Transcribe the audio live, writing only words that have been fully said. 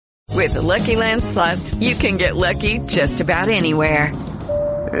With the Lucky Land Slots, you can get lucky just about anywhere.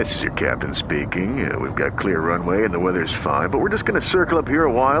 This is your captain speaking. We've got clear runway and the weather's fine, but we're just going to circle up here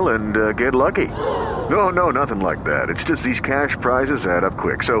a while and get lucky. No, nothing like that. It's just these cash prizes add up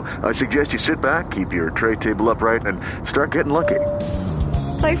quick. So I suggest you sit back, keep your tray table upright, and start getting lucky.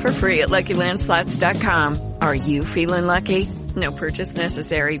 Play for free at LuckyLandSlots.com. Are you feeling lucky? No purchase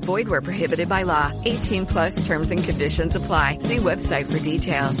necessary. Void where prohibited by law. 18 plus terms and conditions apply. See website for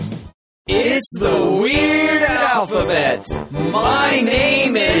details. It's the Weird Alphabet. My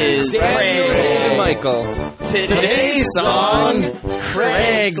name is Daniel and Michael. Today's song,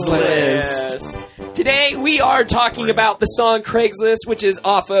 Craigslist. Today we are talking about the song Craigslist, which is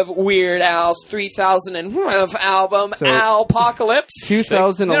off of Weird Al's 3000 album, Alpocalypse.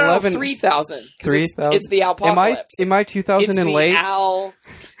 2011. No, 3000. 3000. It's the Alpocalypse. Am I 2000 and late?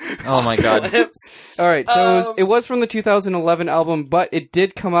 Oh my God. All right, so it was from the 2011 album, but it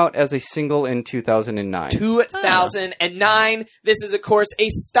did come out as a single in 2009. 2009. This is, of course, a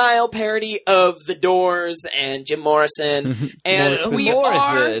style parody of The Doors and Jim Morrison. And we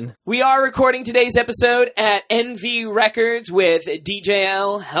are recording today's episode at NV Records with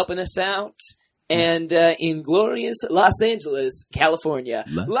DJL helping us out. And in glorious Los Angeles, California.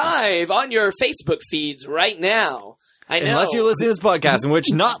 Live on your Facebook feeds right now. I know. Unless you're listening to this podcast, in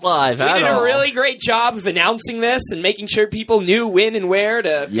which not live at all. We did a really great job of announcing this and making sure people knew when and where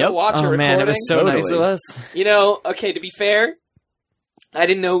to go watch a recording. Man, it was so nice of us. You know, okay, to be fair, I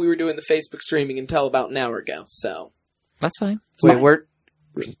didn't know we were doing the Facebook streaming until about an hour ago, so. That's fine. Wait, we're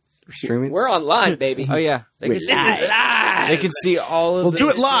streaming? We're online, baby. Oh, yeah. This is live! They can see all of We'll do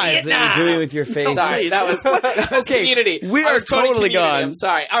it live. that you're doing with your face. Sorry, that was community. We are totally gone. I'm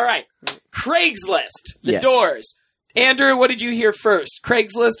sorry. All right. Craigslist. The Doors. Andrew, what did you hear first?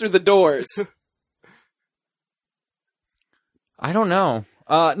 Craigslist or The Doors? I don't know.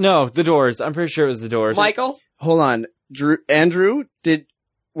 No, The Doors. I'm pretty sure it was The Doors. Michael? Hold on. Andrew,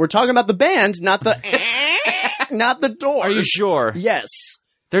 we're talking about the band, not the not the Doors. Are you sure? Yes.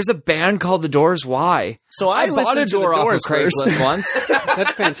 There's a band called The Doors. Why? So I bought a door off of Craigslist once.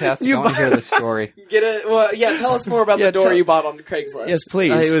 That's fantastic. I want to hear this story. Tell us more about the door you bought on Craigslist. Yes,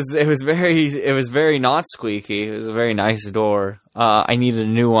 please. It was very not squeaky. It was a very nice door. I needed a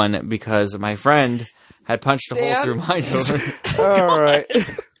new one because my friend had punched a hole through my door. All right.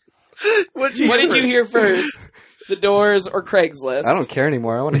 What did you hear first? The Doors or Craigslist? I don't care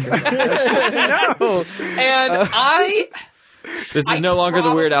anymore. I want to hear it. No. And This is no longer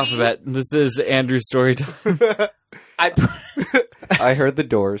the Weird Alphabet. This is Andrew's story time. I heard The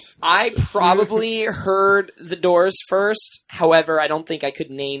Doors. I probably heard The Doors first. However, I don't think I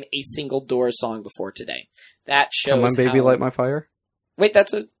could name a single Doors song before today. That shows Come on, Baby, Light My Fire? Wait,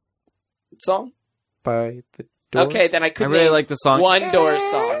 that's a song? By The Doors? Okay, then I really like the song. One Doors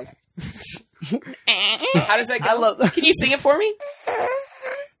song. How does that go? Can you sing it for me?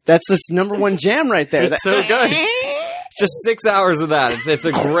 That's this number one jam right there. It's so good. Just 6 hours of that. It's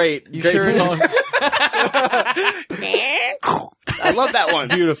a great song. I love that one.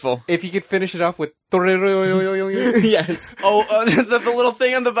 Beautiful. If you could finish it off with... Yes. Oh, the little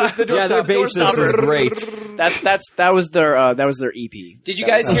thing on the back. Yeah, their bassist is great. That was their EP. Did you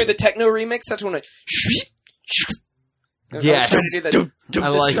guys hear the techno remix? That's when Yes. I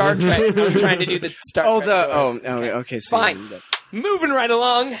like Star Trek. I was trying to do the Star Trek. Okay. Fine. Moving right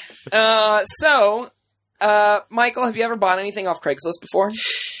along. Michael, have you ever bought anything off Craigslist before?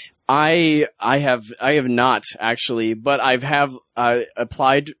 I have not actually, but I've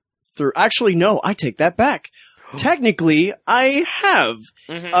applied through. Actually, no, I take that back. Technically, I have,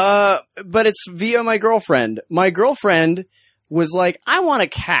 but it's via my girlfriend. My girlfriend was like, "I want a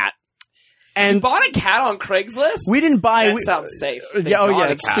cat." And you bought a cat on Craigslist? We didn't buy. That sounds safe.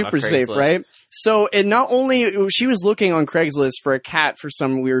 It's super safe, right? So, and not only she was looking on Craigslist for a cat for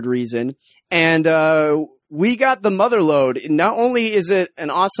some weird reason, and we got the mother load. Not only is it an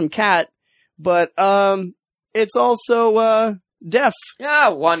awesome cat, but it's also deaf. Yeah,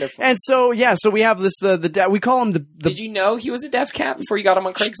 wonderful. And so we have this we call him the. Did you know he was a deaf cat before you got him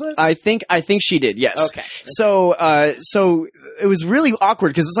on Craigslist? I think she did. Yes. Okay. So it was really awkward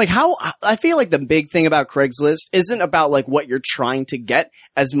because it's like I feel like the big thing about Craigslist isn't about like what you're trying to get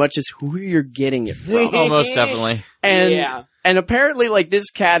as much as who you're getting it from. Almost definitely. And apparently like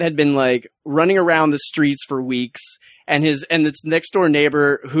this cat had been like running around the streets for weeks. And its next door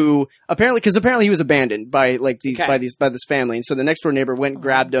neighbor who apparently he was abandoned by this family. And so the next door neighbor went and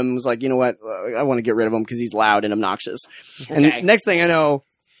grabbed him and was like, you know what? I want to get rid of him because he's loud and obnoxious. Okay. And next thing I know,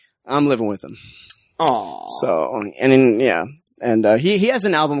 I'm living with him. Aww. So, and then, yeah. And, he has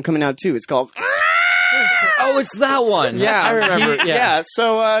an album coming out too. It's called, Oh, it's that one. Yeah, I remember. Yeah.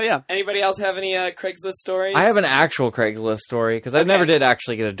 So yeah. Anybody else have any Craigslist stories? I have an actual Craigslist story because I never did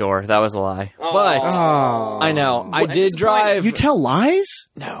actually get a door. That was a lie. But I know I did drive. You tell lies?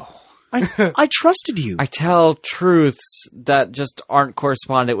 No. I trusted you. I tell truths that just aren't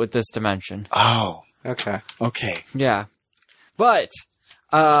correspondent with this dimension. Oh. Okay. Yeah. But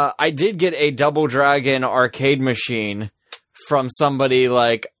I did get a Double Dragon arcade machine from somebody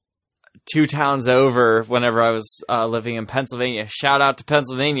like 2 towns over whenever I was living in Pennsylvania. Shout out to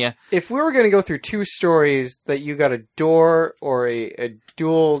Pennsylvania. If we were going to go through 2 stories that you got a door or a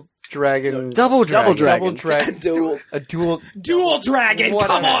dual dragon... Double dragon. Dual dragon. Dual dragon.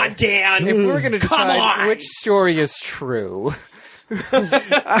 Whatever. Come on, Dan. If we were going to decide which story is true...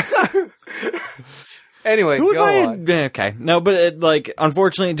 Anyway, go on. Okay. No, but it,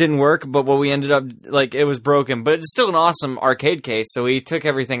 unfortunately it didn't work, but what we ended up, it was broken, but it's still an awesome arcade case, so we took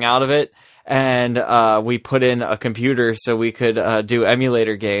everything out of it, and we put in a computer so we could do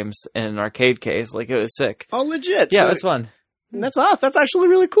emulator games in an arcade case. It was sick. Oh, legit. Yeah, So it was fun. That's awesome. That's actually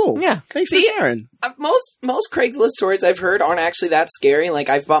really cool. Yeah. Thanks for sharing. Most Craigslist stories I've heard aren't actually that scary.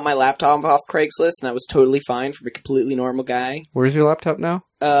 I've bought my laptop off Craigslist, and that was totally fine for a completely normal guy. Where's your laptop now?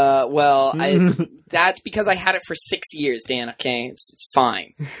 That's because I had it for 6 years, Dan, okay? It's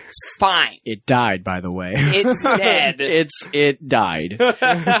fine. It's fine. It died, by the way. It's dead. It died.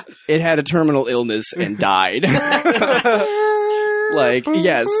 It had a terminal illness and died.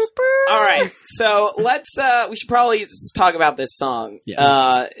 Yes. All right, so we should probably just talk about this song.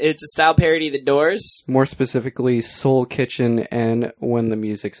 Yes. It's a style parody of The Doors. More specifically, Soul Kitchen and When the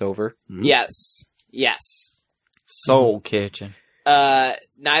Music's Over. Mm-hmm. Yes. Soul Kitchen.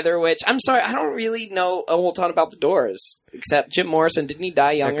 Neither of which, I'm sorry, I don't really know a whole ton about The Doors, except Jim Morrison. Didn't he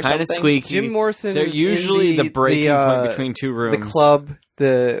die young They're or something? kind of squeaky. Jim Morrison. They're usually the breaking point between 2 rooms. The club.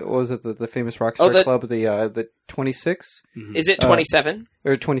 What was it? The famous rock star club. The 26. Is it 27?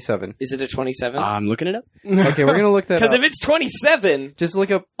 Or 27? Is it a 27? I'm looking it up. Okay, we're gonna look that up. Because if it's 27, just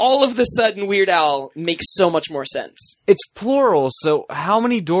look up. All of the sudden, Weird Al makes so much more sense. It's plural, so how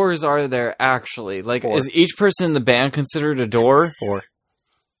many doors are there actually? 4. Is each person in the band considered a door? 4.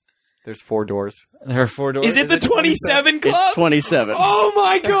 There's 4 doors. There are 4 doors. Is it the 27 club? It's 27. Oh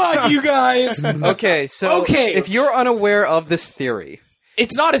my god, you guys! Okay, so if you're unaware of this theory...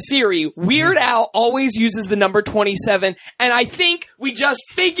 It's not a theory. Weird Al always uses the number 27, and I think we just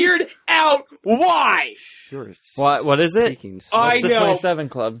figured out why. What is it? I What's the know. 27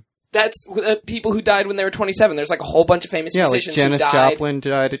 Club? That's people who died when they were 27. There's a whole bunch of famous musicians Janis who died. Joplin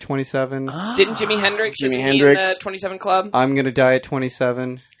died at 27. Didn't Jimi Hendrix? Isn't he in the 27 Club? I'm gonna die at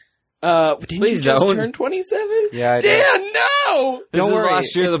 27. Didn't Please you just don't. turn 27? Yeah, I did. Dan, no! Don't worry.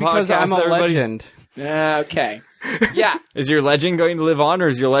 Last year of the because podcast, I'm a everybody. legend. Okay. Yeah. Is your legend going to live on, or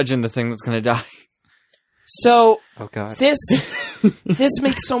is your legend the thing that's going to die? So, oh god, this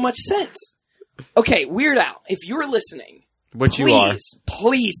makes so much sense. Okay, Weird Al, if you're listening,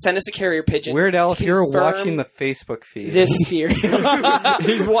 please send us a carrier pigeon. Weird Al, if you're watching the Facebook feed, this theory,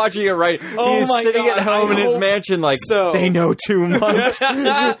 he's watching it right. Oh he's my sitting God, at home in his mansion, they know too much.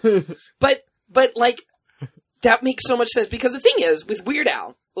 but that makes so much sense because the thing is with Weird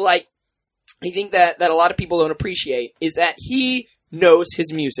Al, I think that a lot of people don't appreciate is that he knows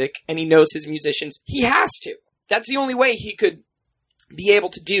his music and he knows his musicians. He has to. That's the only way he could be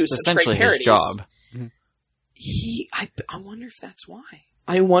able to do such great parodies. His job. I wonder if that's why.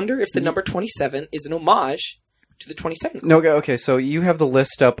 I wonder if the number 27 is an homage to the 27 Club. No, okay, so you have the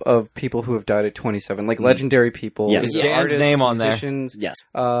list up of people who have died at 27, legendary people. Yes. Dan's artists, name on musicians. Yes.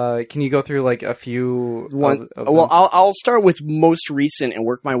 Can you go through a few? I'll start with most recent and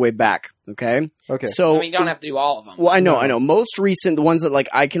work my way back. Okay. Okay. So you don't have to do all of them. Well, I know. Most recent, the ones that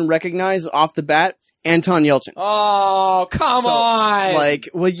I can recognize off the bat. Anton Yelchin. Oh, come on!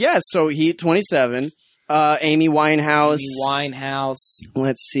 Yes. So he 27. Amy Winehouse.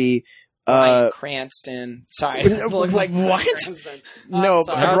 Let's see. Bryan Cranston. Sorry. What? Cranston. No,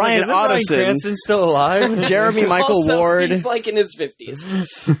 Brian Otteson. Bryan Cranston still alive? Jeremy Michael Ward. He's in his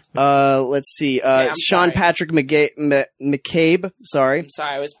 50s. Let's see. Sean Patrick McCabe. Sorry. I'm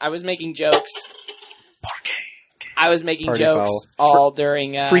sorry. I was making jokes. I was making Party jokes foul. all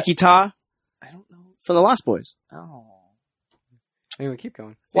during Freaky Ta. I don't know. For the Lost Boys. Oh. Anyway, keep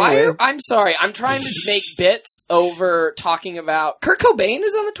going. I'm sorry. I'm trying to make bits over talking about Kurt Cobain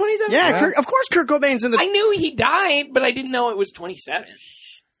is on the 27th. Yeah. Of course Kurt Cobain's in the... I knew he died, but I didn't know it was 27.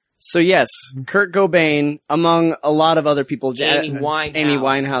 So yes, Kurt Cobain, among a lot of other people. Amy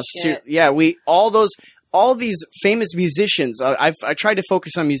Winehouse. Shit. Yeah, all these famous musicians. I tried to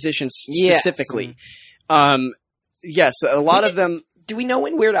focus on musicians specifically. Yes. Yes, a lot of them. do we know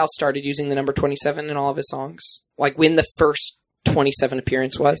when Weird Al started using the number 27 in all of his songs? Like when the first 27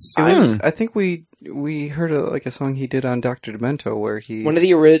 appearance was? I think we heard a song he did on Dr. Demento where he... One of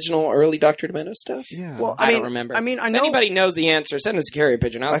the original early Dr. Demento stuff? Yeah. Well, I don't remember. I mean, I know... If anybody knows the answer, send us a carrier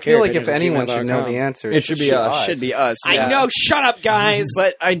pigeon. I feel like if anyone should know the answer, it should be us. Should be us. Yeah. I know. Shut up, guys.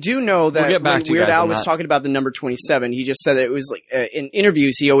 But I do know that when Weird Al was talking about the number 27, he just said that it was like in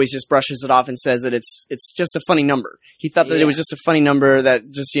interviews he always just brushes it off and says that it's just a funny number. He thought that it was just a funny number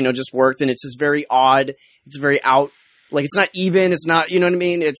that just just worked, and it's just very odd. It's very out. Like, it's not even, it's not, you know what I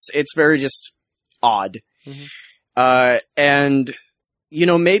mean? It's very just odd. Mm-hmm. And,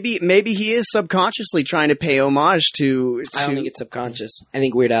 maybe he is subconsciously trying to pay homage to... I don't think it's subconscious. I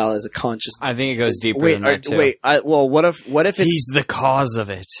think Weird Al is a conscious... I think it goes deeper than that, too. What if it's... He's the cause of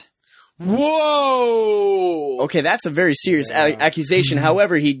it. Whoa! Okay, that's a very serious accusation.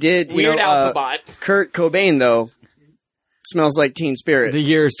 However, he did, Weird Alphabot. Kurt Cobain, though, smells like Teen Spirit. The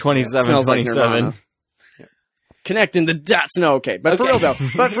year is 2727. Like connecting the dots. No, okay. But for real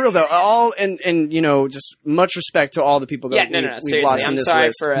though, all and just much respect to all the people that we've lost in this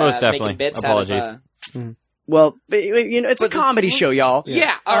list. For, most definitely. Bits Apologies. Well, it's a comedy show, y'all.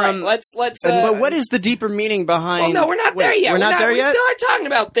 Yeah. All right. Let's. But what is the deeper meaning behind? Well, no, we're not there yet. We're not there yet. We still are talking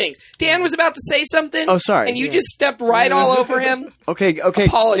about things. Dan was about to say something. Oh, sorry. And you just stepped right all over him. Okay.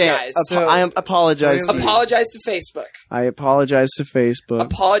 Apologize. I apologize. Apologize to Facebook. I apologize to Facebook.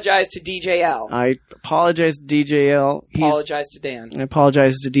 Apologize to DJL. I apologize to DJL. Apologize to Dan. I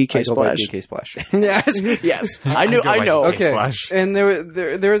apologize to DK Splash. DK Splash. Yes. I know. Okay. And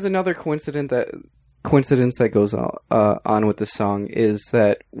there is another coincidence that goes on with this song is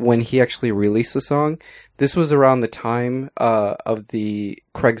that when he actually released the song, this was around the time of the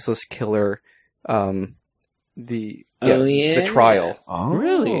Craigslist killer, the trial. Oh,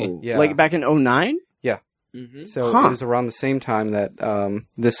 really? Yeah. Like back in 2009? Yeah. Mm-hmm. So it was around the same time that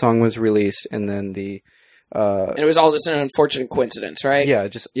this song was released, and then and it was all just an unfortunate coincidence, right? Yeah,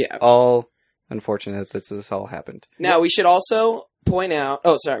 all unfortunate that this all happened. Now, we should also point out...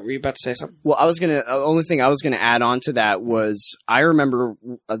 Oh, sorry. Were you about to say something? Well, the only thing I was going to add on to that was I remember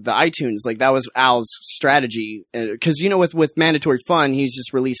the iTunes, like that was Al's strategy. Because, with Mandatory Fun, he's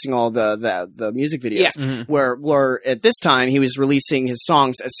just releasing all the music videos. Yeah. Mm-hmm. Where at this time, he was releasing his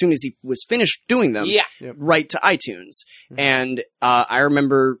songs as soon as he was finished doing them. Yeah. Right to iTunes. Mm-hmm. And I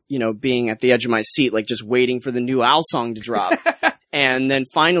remember, being at the edge of my seat, like just waiting for the new Al song to drop. And then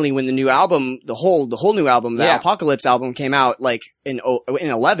finally, when the new album, the whole new album, the Apocalypse album came out, like in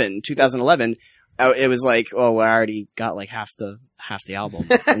 2011, it was like, oh, I already got like half the album.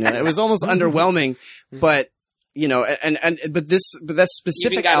 It was almost underwhelming, but but that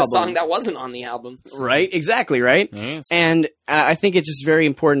specific even got album, a song that wasn't on the album, right? Exactly, right. Yes. And I think it's just very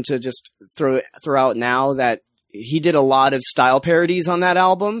important to just throw out now that he did a lot of style parodies on that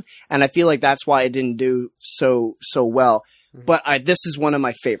album, and I feel like that's why it didn't do so well. But this is one of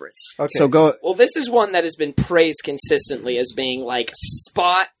my favorites. Okay. So go. Well, this is one that has been praised consistently as being like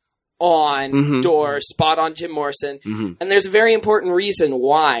spot on Doors, spot on Jim Morrison. Mm-hmm. And there's a very important reason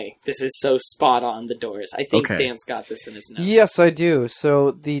why this is so spot on the Doors. I think Dan's got this in his notes. Yes, I do.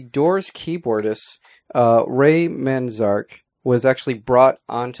 So the Doors keyboardist, Ray Manzarek, was actually brought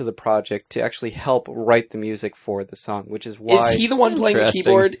onto the project to actually help write the music for the song, which is why... Is he the one playing the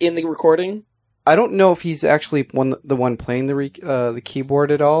keyboard in the recording? I don't know if he's actually the one playing the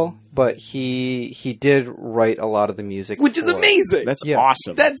keyboard at all, but he did write a lot of the music, which is amazing. That's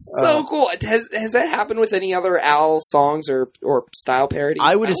awesome. That's so cool. Has that happened with any other Al songs or style parody?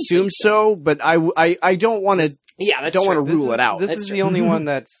 I would assume so, but I don't want to. Yeah, I don't want to rule it out. This is the only one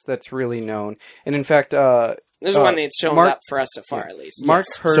that's really known, and in fact, there's one that's shown up for us so far, at least. Mark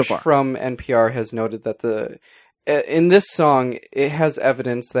Hirsch from NPR has noted that in this song, it has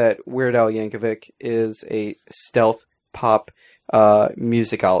evidence that Weird Al Yankovic is a stealth pop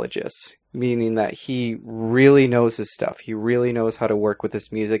musicologist, meaning that he really knows his stuff. He really knows how to work with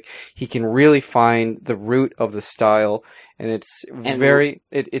this music. He can really find the root of the style, and it's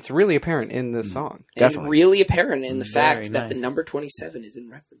really apparent in this song. Definitely. And really apparent in the fact that the number 27 is in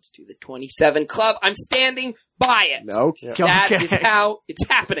reference to the 27 Club. I'm standing by it. Okay. That is how it's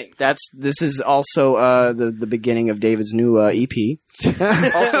happening. This is also the beginning of David's new EP.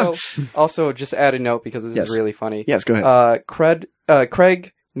 also, just add a note because this is really funny. Yes, go ahead.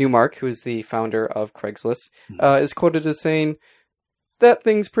 Craig Newmark, who is the founder of Craigslist, is quoted as saying, "That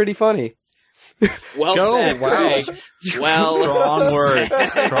thing's pretty funny." Well said, Craig. Well, strong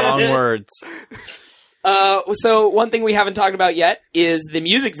words. Strong words. So one thing we haven't talked about yet is the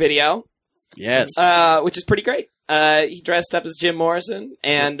music video. Yes. Which is pretty great. He dressed up as Jim Morrison,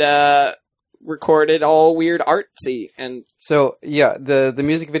 and recorded all weird artsy. And so, yeah, the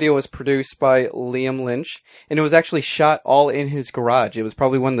music video was produced by Liam Lynch, and it was actually shot all in his garage. It was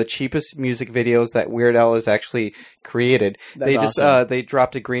probably one of the cheapest music videos that Weird Al has actually created. That's awesome. They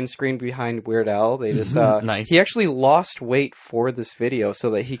dropped a green screen behind Weird Al. They just nice. He actually lost weight for this video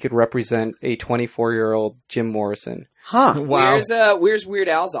so that he could represent a 24-year-old Jim Morrison. Huh. Wow. Where's Weird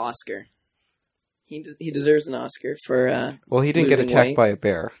Al's Oscar? He deserves an Oscar for well, he didn't get attacked by a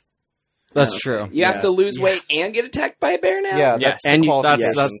bear. That's true. You have to lose weight and get attacked by a bear now? Yeah, Yes.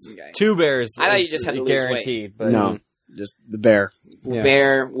 that's That's okay. 2 bears. I thought you just had to lose guaranteed, but No, just the bear. Yeah.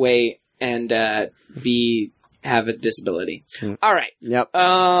 Bear, weight, and have a disability. All right. Yep.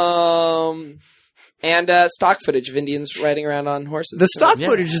 And stock footage of Indians riding around on horses. The stock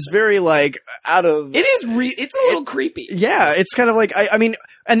footage is very, like, out of... It is it's a little creepy. Yeah, it's kind of like, I mean,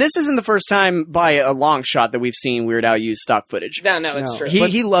 and this isn't the first time by a long shot that we've seen Weird Al use stock footage. No, it's true.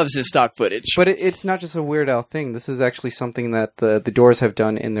 He loves his stock footage. But it's not just a Weird Al thing. This is actually something that the Doors have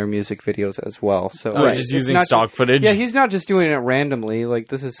done in their music videos as well. So just using stock footage? Yeah, he's not just doing it randomly. Like,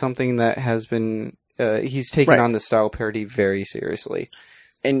 this is something that has been... he's taken on the style parody very seriously.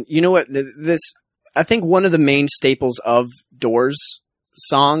 And you know what? I think one of the main staples of Doors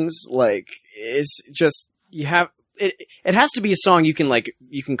songs, like, is just, you have, it has to be a song you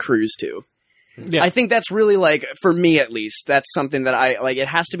can cruise to. Yeah. I think that's really, like, for me at least, that's something that it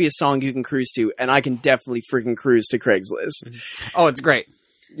has to be a song you can cruise to, and I can definitely freaking cruise to Craigslist. Oh, it's great.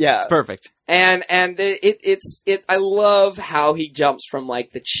 Yeah. It's perfect. And it's I love how he jumps from,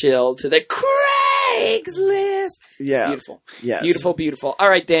 like, the chill to the Craigslist. Yeah. Beautiful. Yes. Beautiful, beautiful. All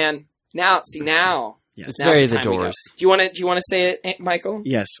right, Dan. Now. Yes. It's Now's very the the time we go. Doors. Do you want to say it, Michael?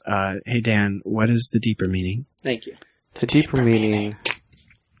 Yes. Hey, Dan, what is the deeper meaning? Thank you. The deeper meaning.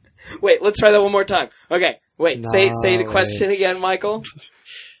 Wait, let's try that one more time. Okay, wait. Say the question again, Michael.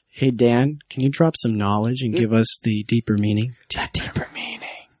 Hey, Dan, can you drop some knowledge and give us the deeper meaning? The deeper meaning.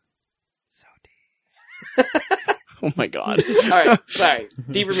 Oh my god. All right, sorry.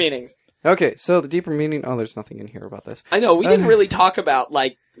 Deeper meaning. Okay, so the deeper meaning... Oh, there's nothing in here about this. I know, we didn't really talk about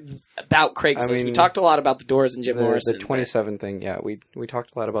Craigslist. I mean, we talked a lot about the Doors and Jim Morrison. The 27 thing, yeah, we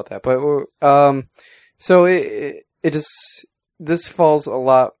talked a lot about that. But, so it just... This falls a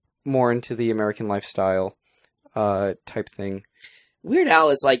lot more into the American lifestyle type thing. Weird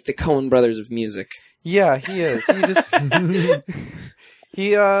Al is like the Coen brothers of music. Yeah, he is. He just...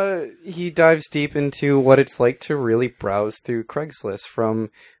 He dives deep into what it's like to really browse through Craigslist,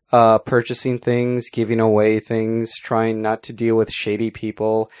 from purchasing things, giving away things, trying not to deal with shady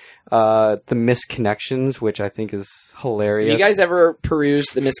people, the misconnections, which I think is hilarious. You guys ever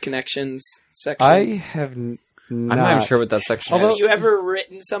perused the misconnections section? I have not. I'm not even sure what that section is. Have you ever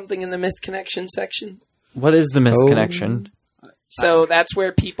written something in the misconnection section? What is the misconnection? So that's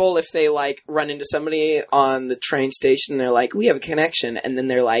where people, if they like run into somebody on the train station, they're like, "We have a connection," and then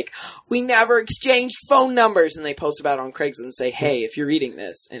they're like, "We never exchanged phone numbers," and they post about it on Craigslist and say, "Hey, if you're reading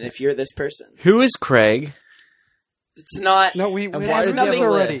this, and if you're this person, Who is Craig? it's not." No, we why have is this that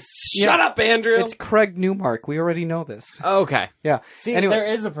already. Shut up, Andrew. It's Craig Newmark. We already know this. Okay. Yeah. See, Anyway. there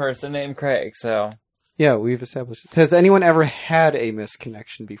is a person named Craig, so... Yeah, we've established this. Has anyone ever had a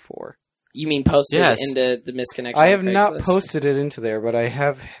misconnection before? You mean posted Yes. into the misconnection? I have on not Craigslist? posted it into there, but I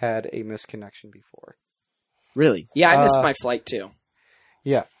have had a misconnection before. Really? Yeah, I missed my flight too.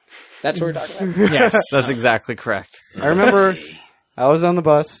 Yeah. That's what we're talking about. Yes, that's exactly correct. I remember I was on the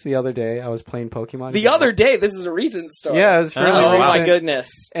bus the other day. I was playing Pokemon The Go. other day, this is a recent story. Yeah, it was fairly Oh recent. my goodness.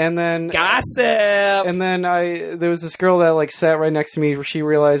 And then Gossip. And then there was this girl that like sat right next to me. She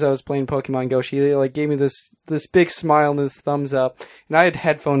realized I was playing Pokemon Go. She like gave me this big smile and this thumbs up. And I had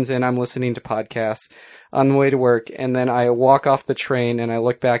headphones in. I'm listening to podcasts on the way to work. And then I walk off the train and I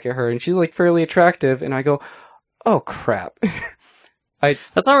look back at her and she's like fairly attractive. And I go, "Oh crap."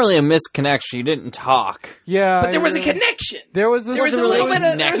 That's not really a misconnection. You didn't talk. Yeah. But there was a connection. There was a little bit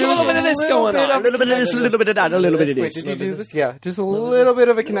of this going on. A little bit of this, a little bit of that, a little bit of Wait, this. did you do this? Yeah, just a little bit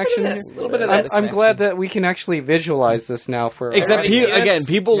of a connection. A little bit of this. I'm glad that we can actually visualize this now for Except, Everybody see this? again,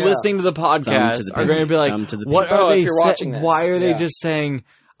 people Yeah. listening to the podcast Thumb to the are going to be like, thumb to the what pinky. are Oh, if they you're watching this. Why are they Yeah. just saying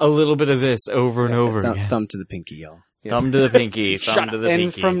a little bit of this over and over again? Thumb to the pinky, y'all. Thumb to the pinky, thumb to the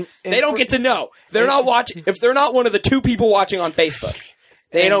and pinky. They don't get to know. They're not watching. If they're not one of the 2 people watching on Facebook,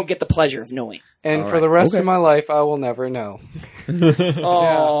 they don't get the pleasure of knowing. And for the rest of my life, I will never know.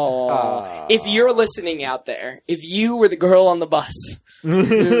 Oh, if you're listening out there, if you were the girl on the bus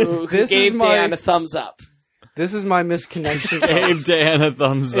who This gave is my- Dan a thumbs up, This is my misconnection. Gave Dan a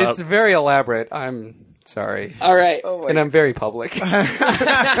thumbs up. It's very elaborate. I'm Sorry. All right. And I'm very public.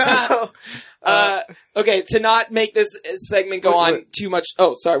 Okay, to not make this segment go on too much.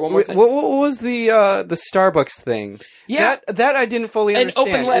 Oh, sorry, one more thing. What was the Starbucks thing? Yeah. That I didn't fully understand.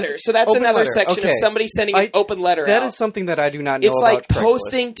 An open letter. So that's open another letter. section of somebody sending an open letter That out. is something that I do not know It's about like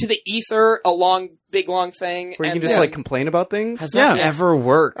posting to the ether a big long thing. Where you can just like complain about things? Has that ever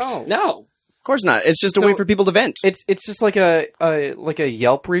worked? Oh. No. Of course not. It's just a way for people to vent. It's just like a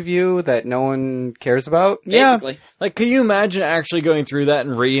Yelp review that no one cares about. Basically. Like, can you imagine actually going through that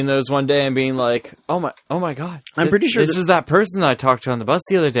and reading those one day and being like, oh my god, I'm pretty sure this is that person that I talked to on the bus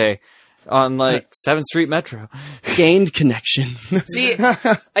the other day on 7th Street Metro. Gained connection. See,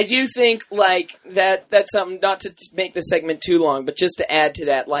 I do think like that's something, not to make the segment too long, but just to add to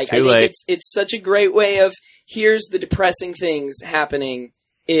that, like I think it's such a great way of here's the depressing things happening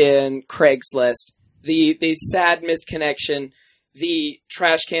in Craigslist, the sad missed connection, the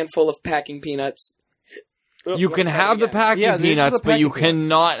trash can full of packing peanuts. You can have the packing peanuts, but you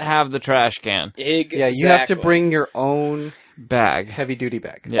cannot have the trash can. Exactly. Yeah, you have to bring your own bag, heavy-duty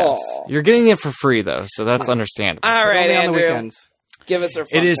bag. Yes. Aww. You're getting it for free, though, so that's understandable. All right, only Andrew. On the weekends. Give us our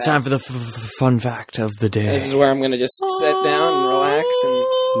fun It is fact. time for the fun fact of the day. This is where I'm going to just sit down and relax and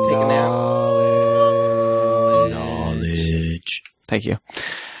take a nap. Knowledge. Thank you.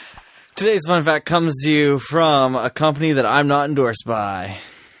 Today's fun fact comes to you from a company that I'm not endorsed by.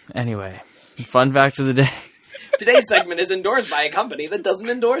 Anyway, fun fact of the day. Today's segment is endorsed by a company that doesn't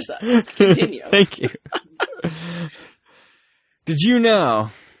endorse us. Continue. Thank you. Did you know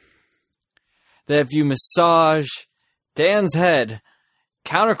that if you massage Dan's head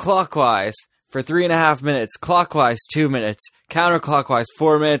counterclockwise for 3.5 minutes, clockwise 2 minutes, counterclockwise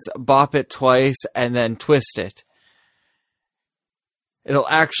 4 minutes, bop it twice, and then twist it, it'll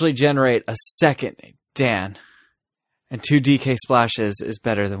actually generate a second Dan. And 2 DK splashes is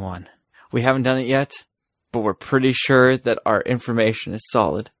better than 1. We haven't done it yet, but we're pretty sure that our information is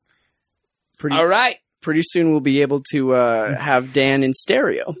solid. All right. Pretty soon we'll be able to have Dan in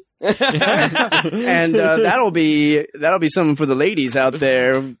stereo. And that'll be something for the ladies out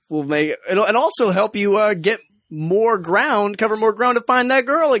there. It'll also help you cover more ground to find that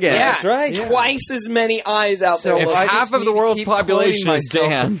girl again. Yeah, that's right. Yeah. Twice as many eyes out there. If half of the world's population is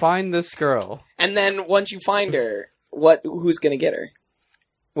Dan, find this girl. And then once you find her, who's going to get her?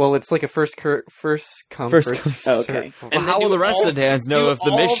 Well, it's like a first come, first Oh, okay. serve. And how will the rest of the Dans know if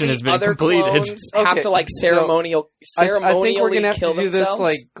the mission has been completed? Have to like ceremonially I think we're gonna have kill to do themselves? this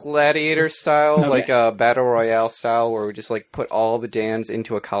like gladiator style, like a battle royale style, where we just like put all the Dans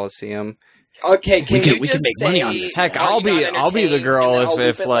into a coliseum. Okay, we can just make money on this. Heck, are I'll you not be the entertained, girl and then I'll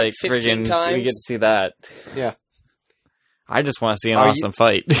if loop it, like 15 friggin' times? we get to see that. Yeah. I just want to see an Are you- awesome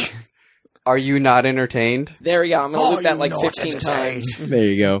fight. Are you not entertained? There we go. I'm gonna loop that like 15 times. There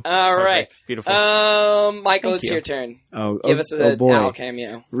you go. All right, Perfect. Beautiful. Michael, Thank it's you. your turn. Give us a an boy. Al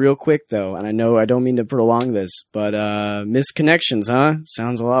cameo. Real quick though, and I know I don't mean to prolong this, but misconnections, huh?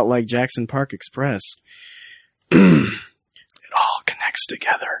 Sounds a lot like Jackson Park Express. It all connects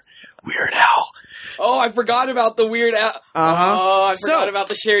together. Weird Al. Oh, I forgot about the Weird Al. Oh, I forgot about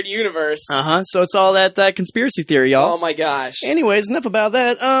the shared universe. So it's all that conspiracy theory, y'all. Oh my gosh. Anyways, enough about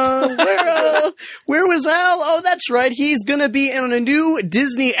that. Where was Al? Oh, that's right. He's gonna be in a new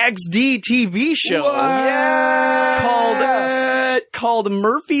Disney XD TV show called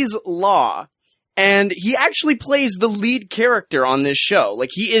Murphy's Law. And he actually plays the lead character on this show. Like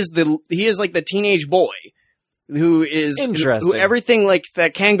he is like the teenage boy who everything like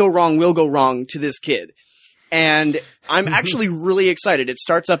that can go wrong will go wrong to this kid. And I'm actually really excited. It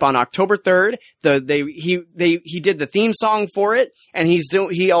starts up on October 3rd. He did the theme song for it, and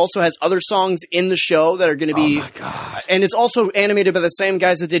he also has other songs in the show that are going to be. Oh my god! And it's also animated by the same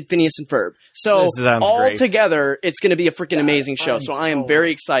guys that did Phineas and Ferb. So all great. Together, it's going to be a freaking amazing show. So I am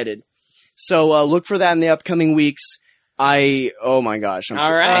very excited. So look for that in the upcoming weeks. Oh my gosh!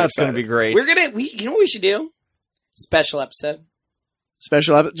 All right, that's going to be great. You know what we should do? Special episode.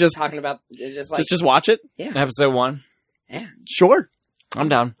 Just talking about just watch it. Yeah. Episode 1. Yeah. Sure. I'm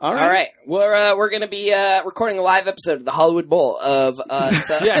down. All right. We're going to be recording a live episode of the Hollywood Bowl of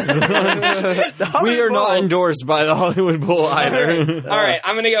Yes. We are not endorsed by the Hollywood Bowl either. All right,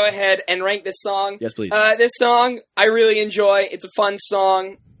 I'm going to go ahead and rank this song. Yes, please. This song I really enjoy. It's a fun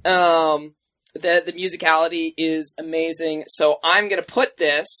song. The musicality is amazing. So I'm going to put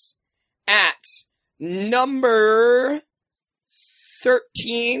this at number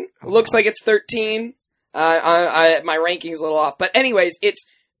 13. Looks like it's 13. My ranking's a little off. But anyways, it's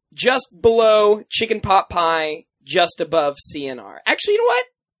just below Chicken Pot Pie, just above CNR. Actually, you know what?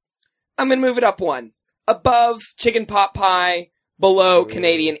 I'm going to move it up one. Above Chicken Pot Pie, below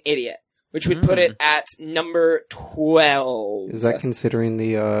Canadian Idiot. which would put it at number 12. Is that considering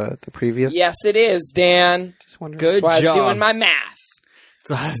the previous? Yes, it is, Dan. Just wondering. Good That's why job. I was doing my math.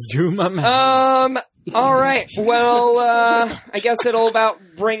 So I was doing my math. All right. Well, I guess it'll about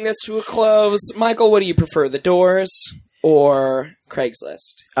bring this to a close. Michael, what do you prefer, The Doors or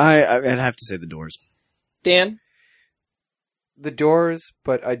Craigslist? I'd have to say The Doors. Dan? The Doors,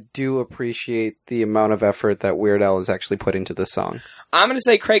 but I do appreciate the amount of effort that Weird Al has actually put into this song. I'm going to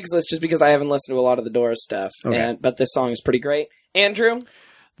say Craigslist just because I haven't listened to a lot of The Doors stuff, Okay. but this song is pretty great. Andrew?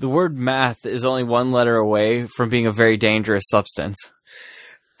 The word math is only one letter away from being a very dangerous substance.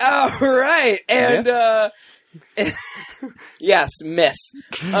 All right. And, yes, myth.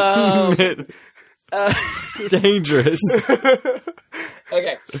 Dangerous.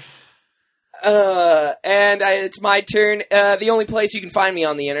 Okay. And it's my turn. The only place you can find me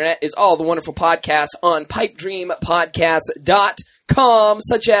on the internet is all the wonderful podcasts on pipedreampodcast.com,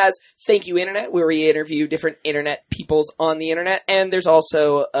 such as Thank You Internet, where we interview different internet peoples on the internet, and there's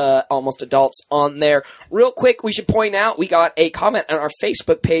also Almost Adults on there. Real quick, we should point out we got a comment on our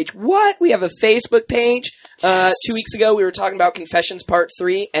Facebook page. What? We have a Facebook page? Yes. 2 weeks ago, we were talking about Confessions Part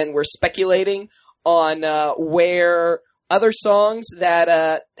 3, and we're speculating on where other songs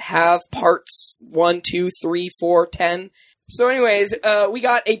that have parts 1, 2, 3, 4, 10. So anyways, we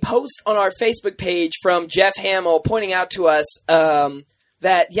got a post on our Facebook page from Jeff Hamill pointing out to us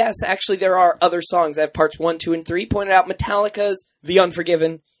that, yes, actually there are other songs that have parts 1, 2, and 3. Pointed out Metallica's The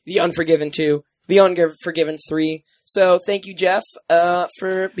Unforgiven, The Unforgiven 2, The Unforgiven 3. So thank you, Jeff,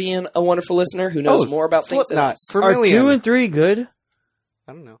 for being a wonderful listener who knows more about things than us. Are 2 and 3 good?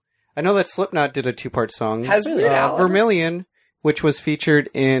 I don't know. I know that Slipknot did a 2-part song. Has Weird Al ever? Vermilion, which was featured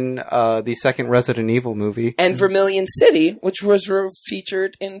in the second Resident Evil movie. And Vermilion City, which was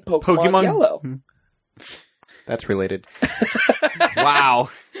featured in Pokemon Yellow. That's related. Wow.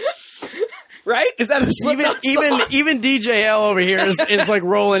 Right? Is that a Slipknot song? Even DJ L over here is like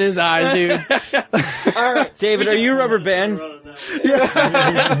rolling his eyes, dude. All right. David, are you Rubber Band?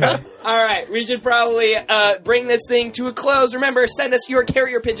 All right, we should probably bring this thing to a close. Remember, send us your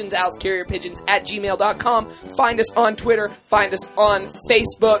carrier pigeons out, carrierpigeons@gmail.com. Find us on Twitter, find us on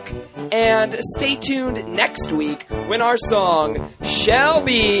Facebook, and stay tuned next week when our song shall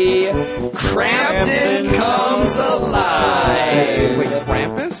be Crampton Comes Alive. Wait,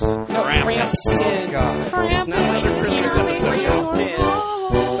 Krampus? No, Crampton. Oh, God. It's not like a Christmas episode, y'all.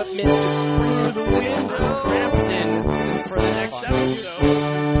 But Mr. Crampton for the next episode.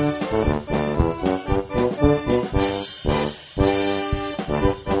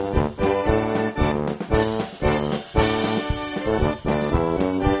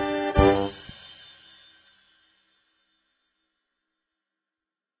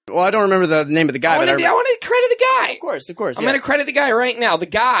 Well, I don't remember the name of the guy, I want to credit the guy. Of course. I'm going to credit the guy right now. The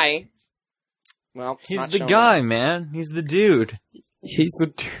guy. Well, He's the guy, man. He's the dude. He's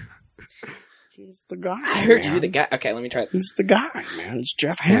the guy. I heard you're the guy. Okay, let me try this. He's the guy, man. It's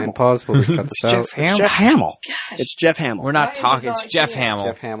Jeff Hamill. And pause, we'll just cut this out. It's Jeff Hamill. It's Jeff Hamill. We're not talking. It's Jeff Hamill.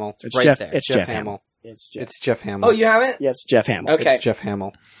 Jeff Hamill. It's right Jeff. there. It's Jeff Hamill. It's Jeff Hamill. Oh, you haven't? Yeah, it's Jeff Hamill. Okay. It's Jeff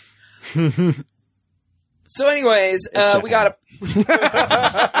Hamill. So anyways, we got a...